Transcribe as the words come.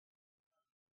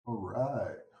All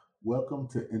right. Welcome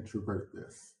to Introvert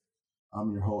This.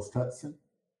 I'm your host, Hudson,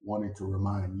 wanting to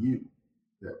remind you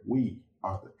that we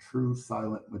are the true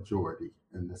silent majority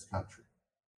in this country.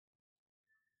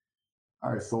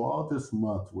 All right, so all this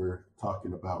month we're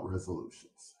talking about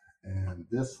resolutions. And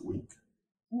this week,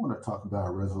 I want to talk about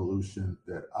a resolution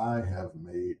that I have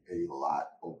made a lot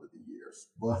over the years,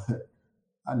 but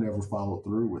I never followed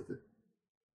through with it.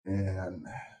 And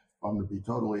if I'm to be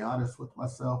totally honest with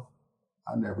myself,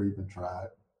 I never even tried.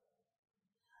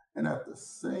 And at the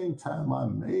same time I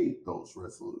made those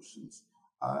resolutions,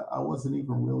 I wasn't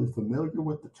even really familiar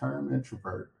with the term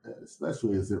introvert,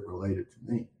 especially as it related to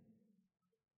me.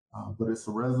 But it's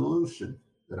a resolution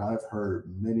that I've heard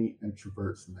many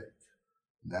introverts make.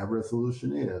 And that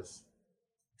resolution is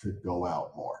to go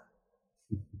out more.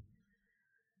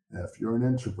 Now, if you're an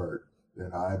introvert,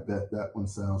 then I bet that one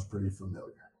sounds pretty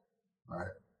familiar,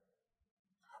 right?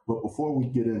 But before we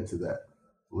get into that,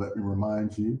 let me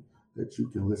remind you that you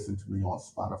can listen to me on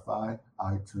Spotify,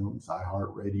 iTunes,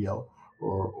 iHeartRadio,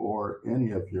 or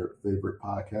any of your favorite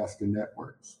podcasting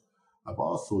networks. I've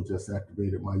also just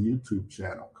activated my YouTube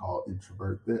channel called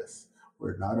Introvert This,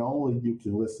 where not only you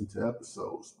can listen to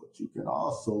episodes, but you can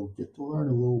also get to learn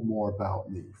a little more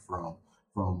about me from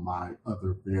my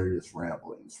other various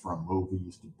ramblings, from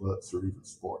movies to books or even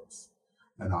sports.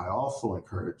 And I also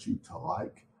encourage you to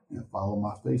like and follow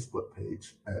my Facebook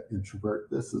page at Introvert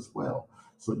This as well,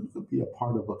 so you can be a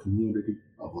part of a community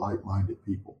of like-minded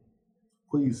people.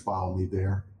 Please follow me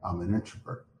there. I'm an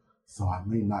introvert, so I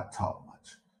may not talk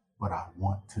much, but I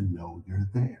want to know you're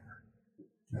there.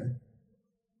 Okay?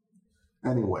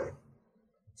 Anyway,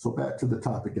 so back to the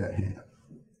topic at hand.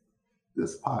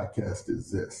 This podcast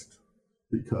exists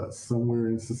because somewhere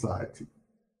in society,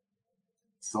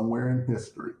 somewhere in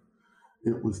history,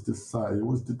 it was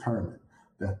determined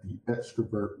that the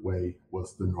extrovert way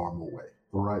was the normal way,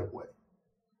 the right way.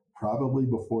 Probably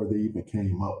before they even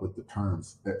came up with the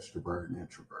terms extrovert and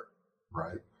introvert,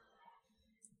 right?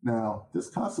 Now, this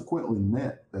consequently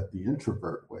meant that the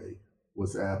introvert way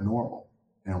was abnormal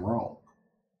and wrong.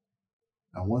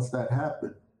 Now, once that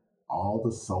happened, all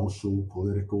the social,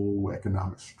 political,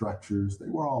 economic structures, they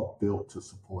were all built to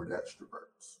support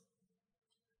extroverts.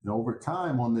 And over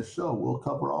time on this show, we'll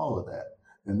cover all of that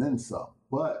and then some.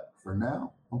 But for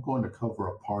now, I'm going to cover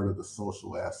a part of the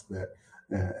social aspect,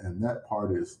 and that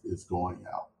part is going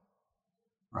out,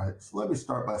 right? So let me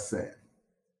start by saying,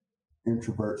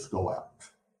 introverts go out,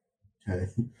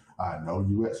 okay? I know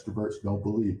you extroverts don't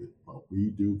believe it, but we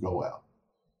do go out,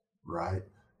 right?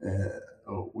 And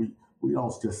we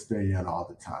don't just stay in all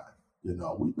the time. You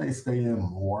know, we may stay in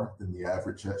more than the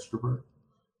average extrovert,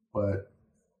 but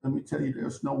let me tell you,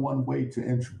 there's no one way to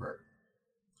introvert.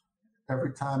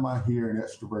 Every time I hear an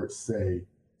extrovert say,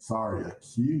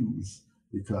 accuse,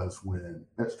 because when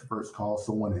extroverts call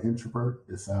someone an introvert,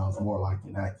 it sounds more like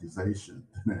an accusation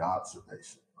than an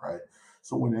observation, right?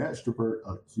 So when an extrovert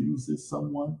accuses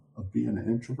someone of being an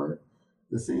introvert,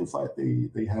 it seems like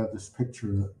they have this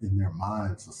picture in their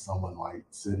minds of someone like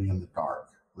sitting in the dark,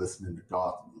 listening to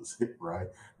goth music, right?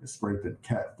 And scraping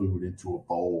cat food into a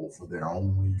bowl for their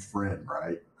only friend,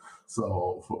 right?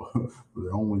 So for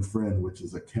their only friend, which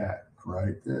is a cat,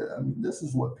 right? I mean, this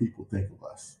is what people think of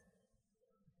us.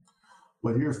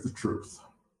 But here's the truth.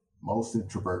 Most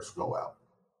introverts go out.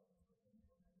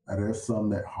 And there's some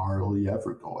that hardly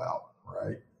ever go out,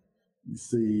 right? You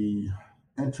see,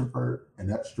 introvert and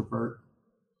extrovert,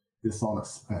 it's on a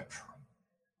spectrum,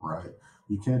 right?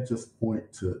 You can't just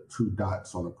point to two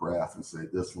dots on a graph and say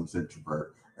this one's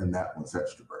introvert and that one's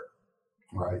extrovert,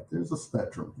 right? There's a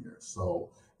spectrum here.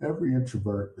 So every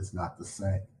introvert is not the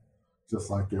same,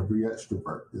 just like every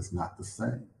extrovert is not the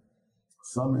same.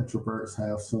 Some introverts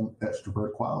have some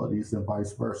extrovert qualities and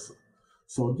vice versa.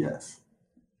 So yes,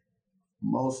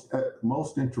 most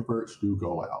introverts do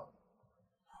go out.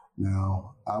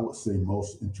 Now, I would say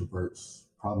most introverts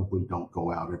probably don't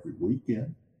go out every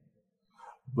weekend.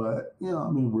 But,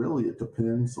 really it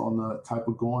depends on the type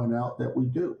of going out that we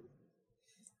do.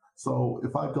 So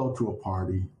if I go to a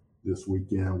party this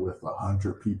weekend with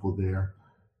 100 people there,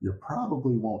 you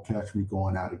probably won't catch me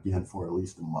going out again for at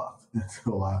least a month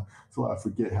until I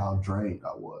forget how drained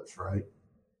I was, right?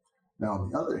 Now, on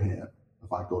the other hand,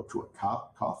 if I go to a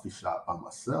coffee shop by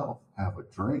myself, have a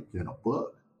drink and a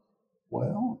book,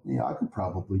 well, yeah, I could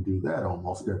probably do that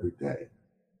almost every day.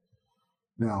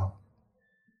 Now,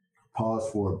 pause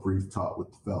for a brief talk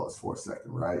with the fellas for a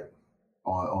second, right?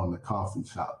 On the coffee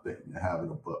shop thing and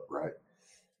having a book, right?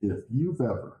 If you've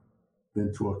ever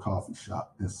been to a coffee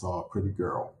shop and saw a pretty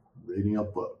girl reading a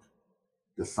book,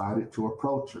 decided to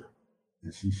approach her,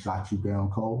 and she shot you down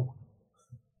cold,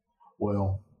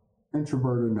 well,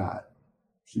 introvert or not,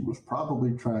 she was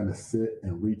probably trying to sit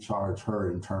and recharge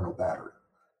her internal battery,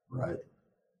 right?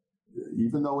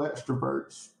 Even though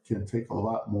extroverts can take a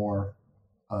lot more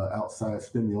outside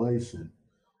stimulation,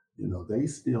 they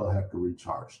still have to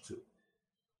recharge too.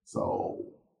 So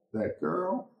that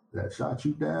girl that shot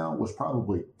you down was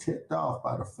probably ticked off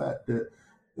by the fact that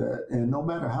and no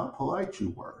matter how polite you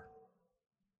were,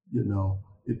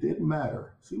 it didn't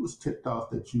matter. She was ticked off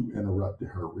that you interrupted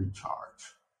her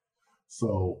recharge.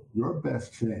 So your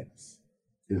best chance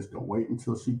is to wait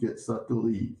until she gets up to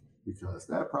leave, because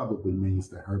that probably means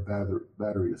that her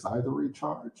battery is either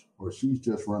recharged or she's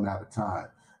just run out of time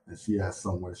and she has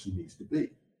somewhere she needs to be.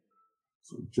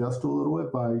 So just a little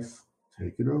advice,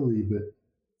 take it or leave it.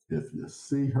 If you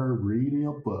see her reading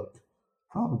a book,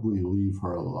 probably leave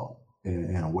her alone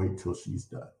and wait till she's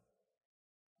done.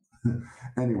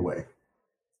 Anyway,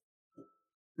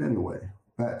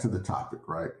 back to the topic,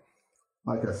 right?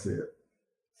 Like I said,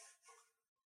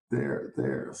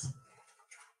 there's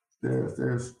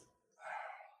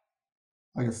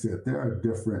like I said, there are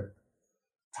different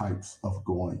types of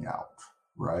going out,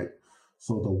 right?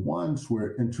 So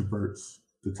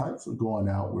the types of going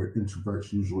out where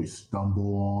introverts usually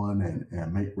stumble on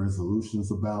and make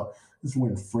resolutions about is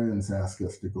when friends ask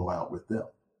us to go out with them.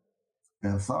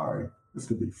 And sorry, this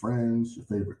could be friends, your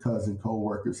favorite cousin,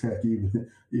 co-workers, heck, even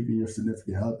your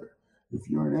significant other. If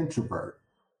you're an introvert,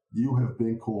 you have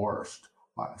been coerced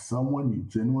by someone you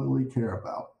genuinely care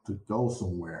about to go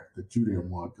somewhere that you didn't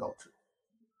want to go to.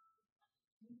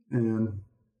 And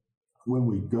when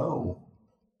we go,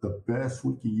 the best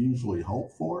we can usually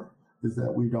hope for is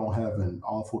that we don't have an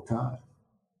awful time.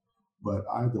 But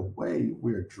either way,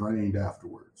 we're drained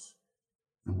afterwards.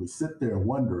 And we sit there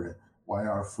wondering why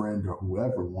our friend or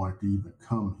whoever wanted to even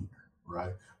come here,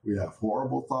 right? We have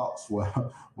horrible thoughts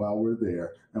while we're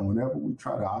there. And whenever we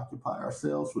try to occupy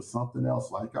ourselves with something else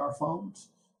like our phones,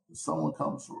 someone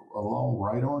comes along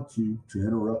right on cue to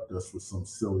interrupt us with some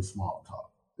silly small talk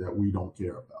that we don't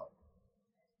care about.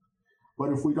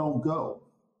 But if we don't go,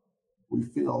 we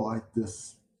feel like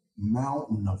this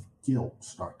mountain of guilt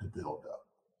start to build up.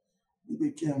 We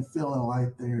begin feeling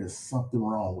like there is something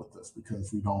wrong with us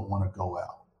because we don't want to go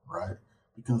out, right?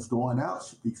 Because going out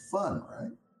should be fun,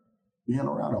 right? Being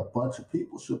around a bunch of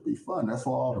people should be fun. That's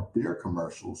what all the beer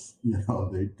commercials,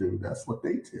 they do. That's what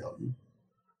they tell you,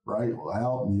 right?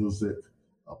 Loud music,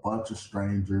 a bunch of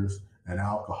strangers, and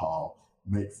alcohol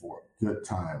make for a good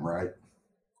time, right?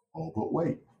 Oh, but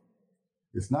wait,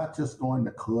 it's not just going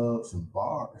to clubs and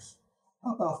bars.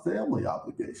 How about family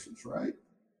obligations, right?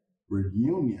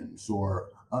 Reunions or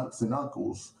aunts and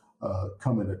uncles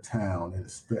come into town and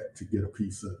expect to get a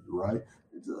piece of you, right?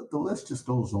 The list just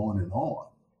goes on and on.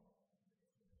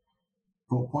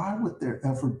 But why would there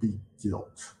ever be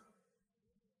guilt?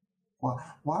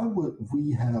 Why would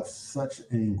we have such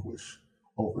anguish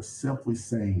over simply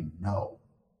saying no?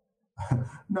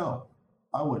 No,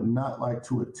 I would not like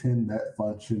to attend that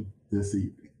function this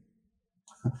evening.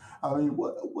 I mean,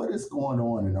 what is going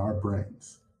on in our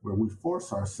brains where we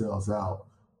force ourselves out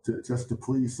just to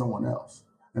please someone else?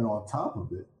 And on top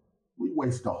of it, we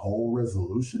waste a whole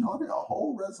resolution on it, a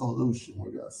whole resolution.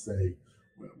 We're going to say,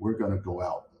 we're going to go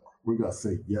out more. We're going to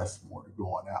say yes more to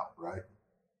going out, right?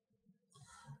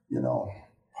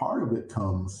 Part of it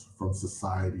comes from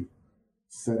society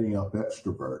setting up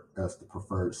extrovert as the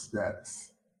preferred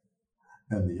status.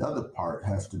 And the other part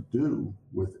has to do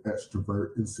with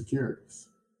extrovert insecurities.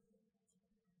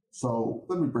 So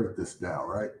let me break this down,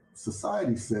 right?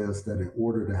 Society says that in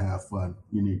order to have fun,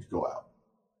 you need to go out.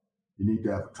 You need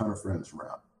to have a ton of friends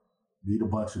around. Meet a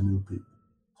bunch of new people.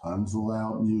 Tons of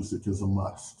loud music is a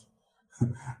must.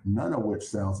 None of which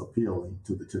sounds appealing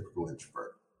to the typical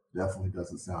introvert. Definitely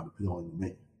doesn't sound appealing to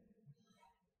me.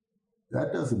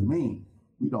 That doesn't mean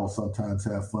we don't sometimes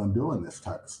have fun doing this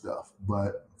type of stuff,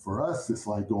 but for us, it's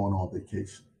like going on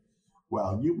vacation.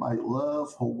 While you might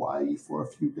love Hawaii for a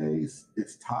few days,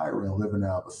 it's tiring living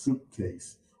out of a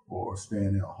suitcase or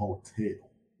staying in a hotel,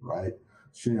 right?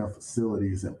 Sharing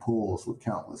facilities and pools with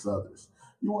countless others.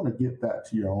 You want to get back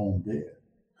to your own bed.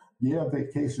 Yeah,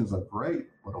 vacations are great,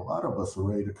 but a lot of us are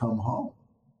ready to come home,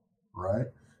 right?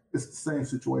 It's the same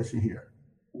situation here.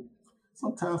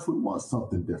 Sometimes we want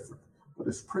something different, but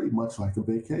it's pretty much like a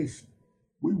vacation.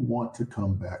 We want to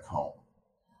come back home.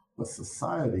 But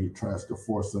society tries to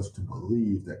force us to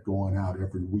believe that going out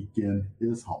every weekend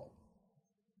is home.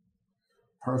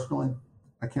 Personally,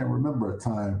 I can't remember a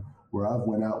time where I've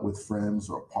went out with friends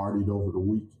or partied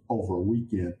over a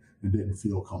weekend and didn't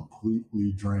feel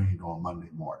completely drained on Monday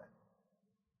morning.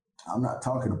 I'm not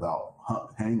talking about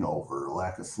hangover or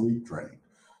lack of sleep drain.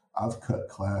 I've cut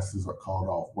classes or called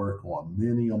off work on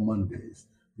many a Mondays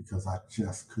because I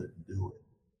just couldn't do it.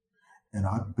 And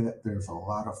I bet there's a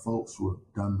lot of folks who have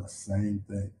done the same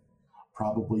thing.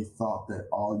 Probably thought that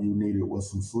all you needed was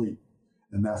some sleep.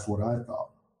 And that's what I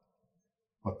thought.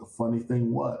 But the funny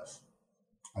thing was,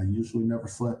 I usually never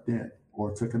slept in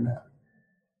or took a nap.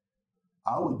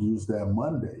 I would use that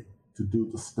Monday to do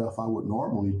the stuff I would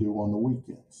normally do on the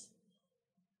weekends.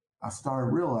 I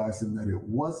started realizing that it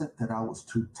wasn't that I was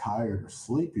too tired or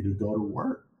sleepy to go to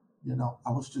work.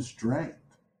 I was just drained.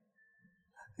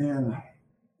 And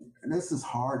this is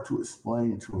hard to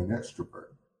explain to an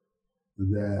extrovert,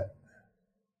 that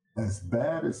as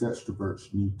bad as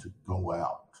extroverts need to go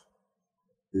out,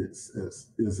 it's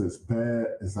as bad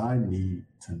as I need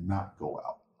to not go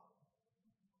out.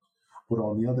 But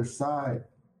on the other side,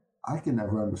 I can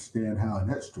never understand how an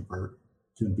extrovert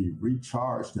can be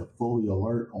recharged and fully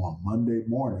alert on Monday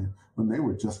morning when they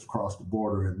were just across the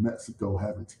border in Mexico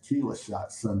having tequila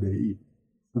shots Sunday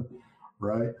evening,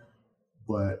 right?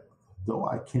 But though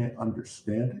I can't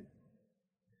understand it,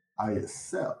 I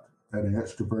accept that an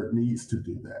extrovert needs to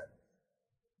do that,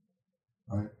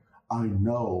 right? I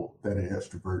know that an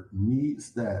extrovert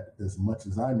needs that as much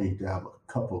as I need to have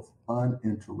a cup of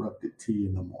uninterrupted tea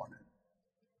in the morning,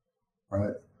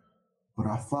 right? But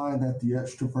I find that the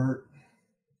extrovert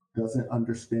doesn't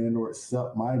understand or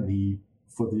accept my need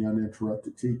for the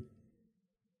uninterrupted tea,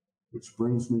 which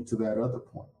brings me to that other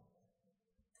point,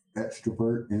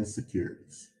 extrovert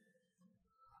insecurities.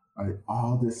 Right?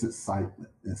 All this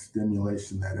excitement and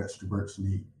stimulation that extroverts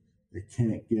need, they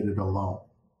can't get it alone.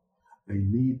 They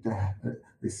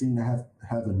seem to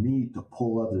have a need to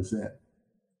pull others in.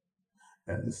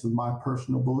 And this is my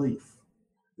personal belief,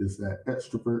 is that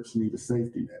extroverts need a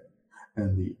safety net.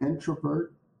 And the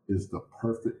introvert is the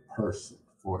perfect person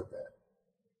for that.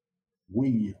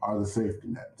 We are the safety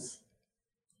nets.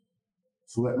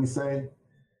 So let me say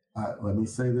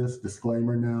this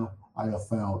disclaimer now. I have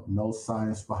found no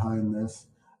science behind this.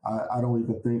 I don't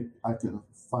even think I can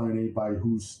find anybody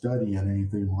who's studying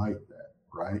anything like that,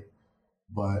 right?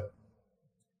 But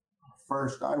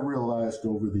first, I realized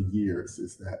over the years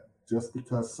is that just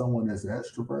because someone is an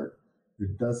extrovert,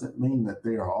 it doesn't mean that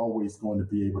they are always going to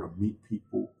be able to meet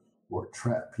people or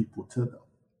attract people to them.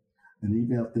 And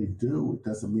even if they do, it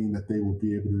doesn't mean that they will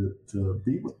be able to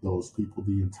be with those people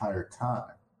the entire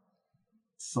time.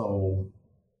 So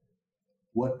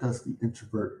what does the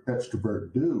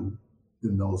extrovert do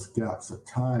in those gaps of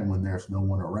time when there's no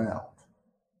one around?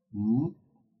 You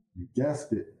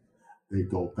guessed it. They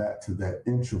go back to that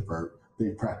introvert they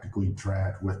practically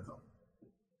dragged with them.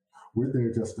 We're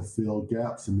there just to fill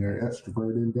gaps in their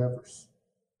extrovert endeavors,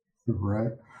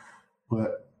 right?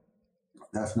 But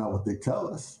that's not what they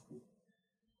tell us.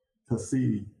 Because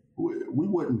see, we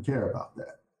wouldn't care about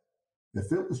that.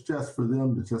 If it was just for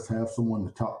them to just have someone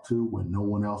to talk to when no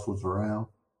one else was around,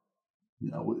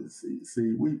 we'd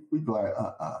be like,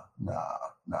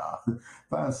 nah,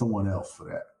 find someone else for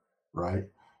that, right?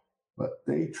 But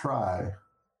they try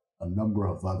a number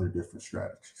of other different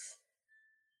strategies.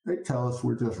 They tell us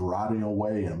we're just rotting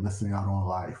away and missing out on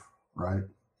life, right?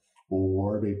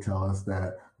 Or they tell us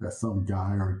that some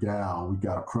guy or gal we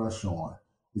got a crush on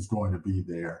is going to be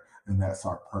there, and that's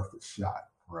our perfect shot,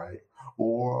 right?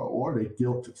 Or they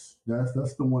guilt us.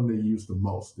 That's the one they use the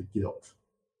most, the guilt.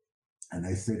 And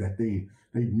they say that they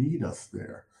need us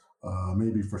there,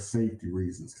 maybe for safety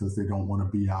reasons, because they don't want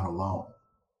to be out alone.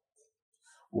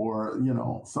 Or,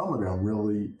 some of them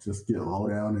really just get low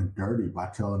down and dirty by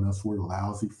telling us we're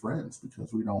lousy friends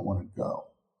because we don't want to go,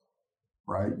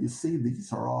 right? You see,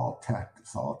 these are all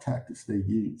tactics they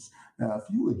use. Now, if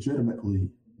you legitimately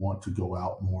want to go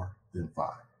out more, then fine.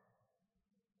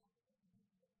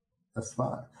 That's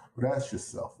fine. But ask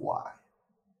yourself why.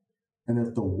 And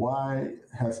if the why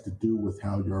has to do with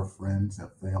how your friends and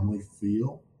family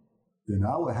feel, then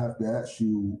I would have to ask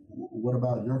you, what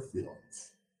about your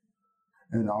feelings?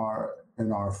 And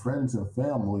our friends and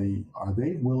family, are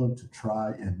they willing to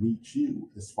try and meet you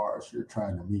as far as you're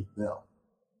trying to meet them?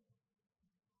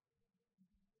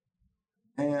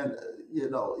 And,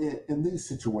 in these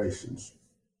situations,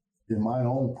 in my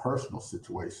own personal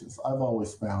situations, I've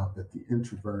always found that the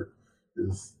introvert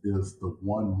is the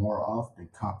one more often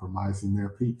compromising their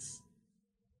peace,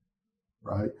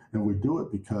 right? And we do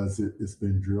it because it's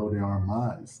been drilled in our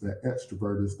minds that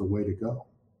extrovert is the way to go.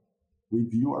 We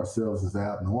view ourselves as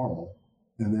abnormal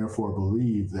and therefore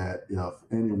believe that if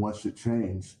anyone should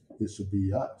change, it should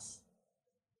be us.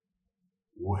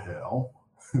 Well,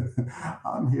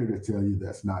 I'm here to tell you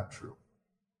that's not true.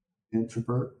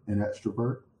 Introvert and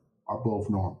extrovert are both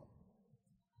normal.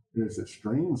 There's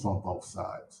extremes on both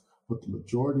sides, but the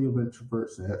majority of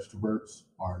introverts and extroverts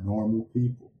are normal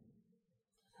people.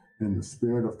 In the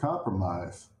spirit of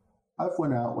compromise, I've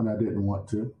went out when I didn't want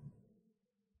to,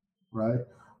 right?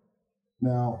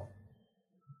 Now,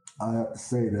 I have to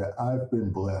say that I've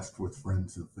been blessed with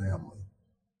friends and family.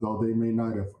 Though they may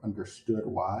not have understood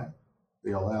why,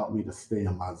 they allowed me to stay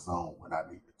in my zone when I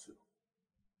needed to,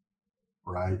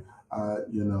 right?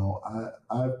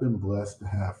 I've been blessed to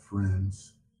have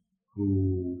friends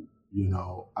who,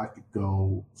 I could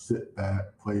go sit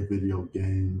back, play video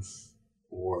games,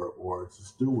 or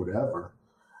just do whatever,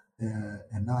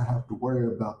 and not have to worry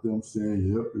about them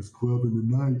saying, "Yep, it's clubbing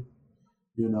tonight,"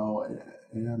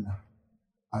 and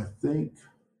I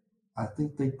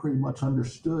think they pretty much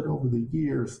understood over the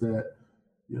years that,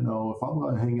 if I'm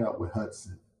going to hang out with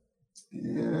Hudson,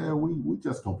 yeah, we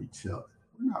just gonna be chilling.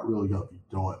 We're not really gonna be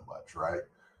doing much, right?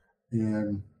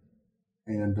 And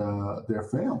their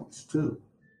families too.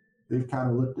 They've kind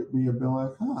of looked at me and been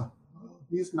like, "Huh,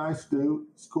 he's a nice dude.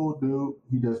 He's a cool dude.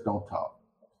 He just don't talk."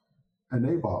 And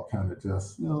they've all kind of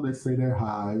just, they say their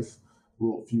highs, a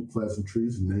little few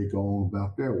pleasantries, and they go on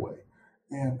about their way.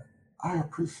 And I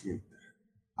appreciate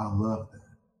that. I love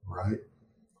that, right?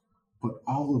 But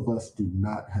all of us do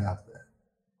not have that.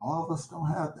 All of us don't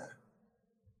have that.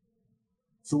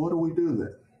 So what do we do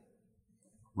then,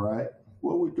 right?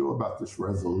 What do we do about this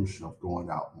resolution of going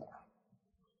out more?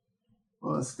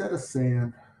 Well, instead of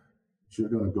saying that you're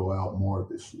going to go out more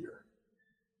this year,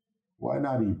 why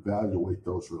not evaluate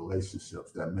those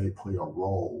relationships that may play a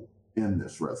role in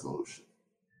this resolution?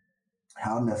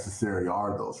 How necessary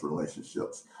are those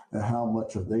relationships, and how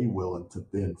much are they willing to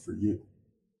bend for you?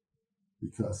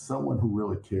 Because someone who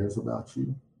really cares about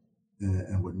you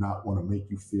and would not want to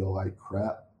make you feel like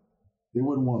crap, they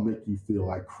wouldn't want to make you feel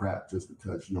like crap just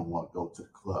because you don't want to go to the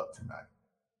club tonight,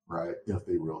 right? If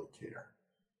they really care.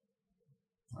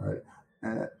 All right.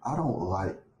 And I don't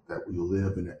like that we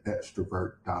live in an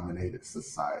extrovert dominated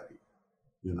society,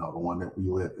 the one that we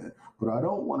live in. But I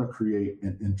don't want to create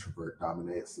an introvert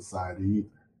dominated society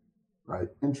either, right?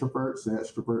 Introverts and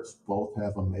extroverts both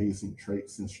have amazing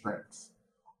traits and strengths.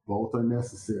 Both are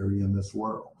necessary in this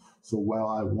world. So while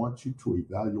I want you to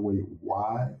evaluate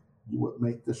why you would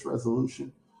make this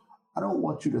resolution, I don't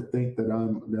want you to think that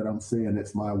I'm saying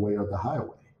it's my way or the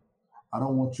highway. I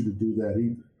don't want you to do that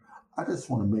either. I just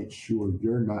want to make sure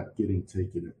you're not getting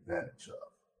taken advantage of.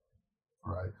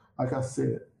 All right. Like I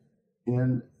said,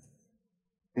 in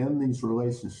these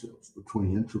relationships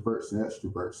between introverts and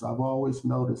extroverts, I've always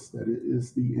noticed that it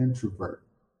is the introvert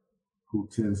who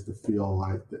tends to feel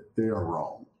like that they're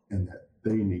wrong and that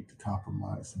they need to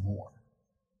compromise more,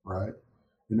 right?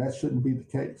 And that shouldn't be the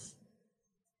case.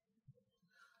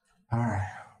 All right.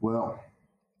 Well,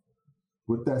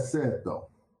 with that said, though,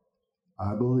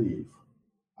 I believe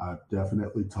I've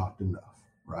definitely talked enough,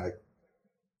 right?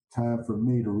 Time for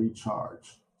me to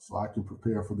recharge so I can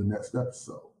prepare for the next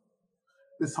episode.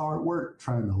 It's hard work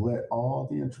trying to let all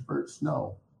the introverts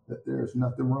know that there's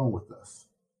nothing wrong with us.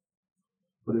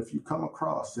 But if you come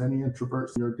across any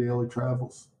introverts in your daily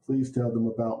travels, please tell them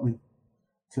about me.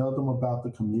 Tell them about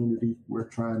the community we're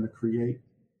trying to create.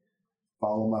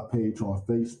 Follow my page on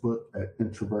Facebook at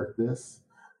Introvert This.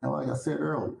 And like I said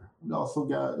earlier,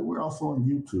 we're also on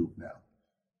YouTube now.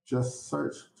 Just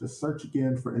search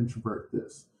again for Introvert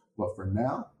This. But for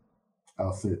now,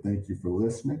 I'll say thank you for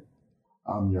listening.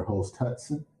 I'm your host,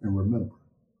 Hudson, and remember,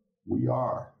 we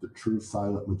are the true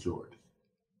silent majority.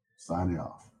 Signing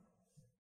off.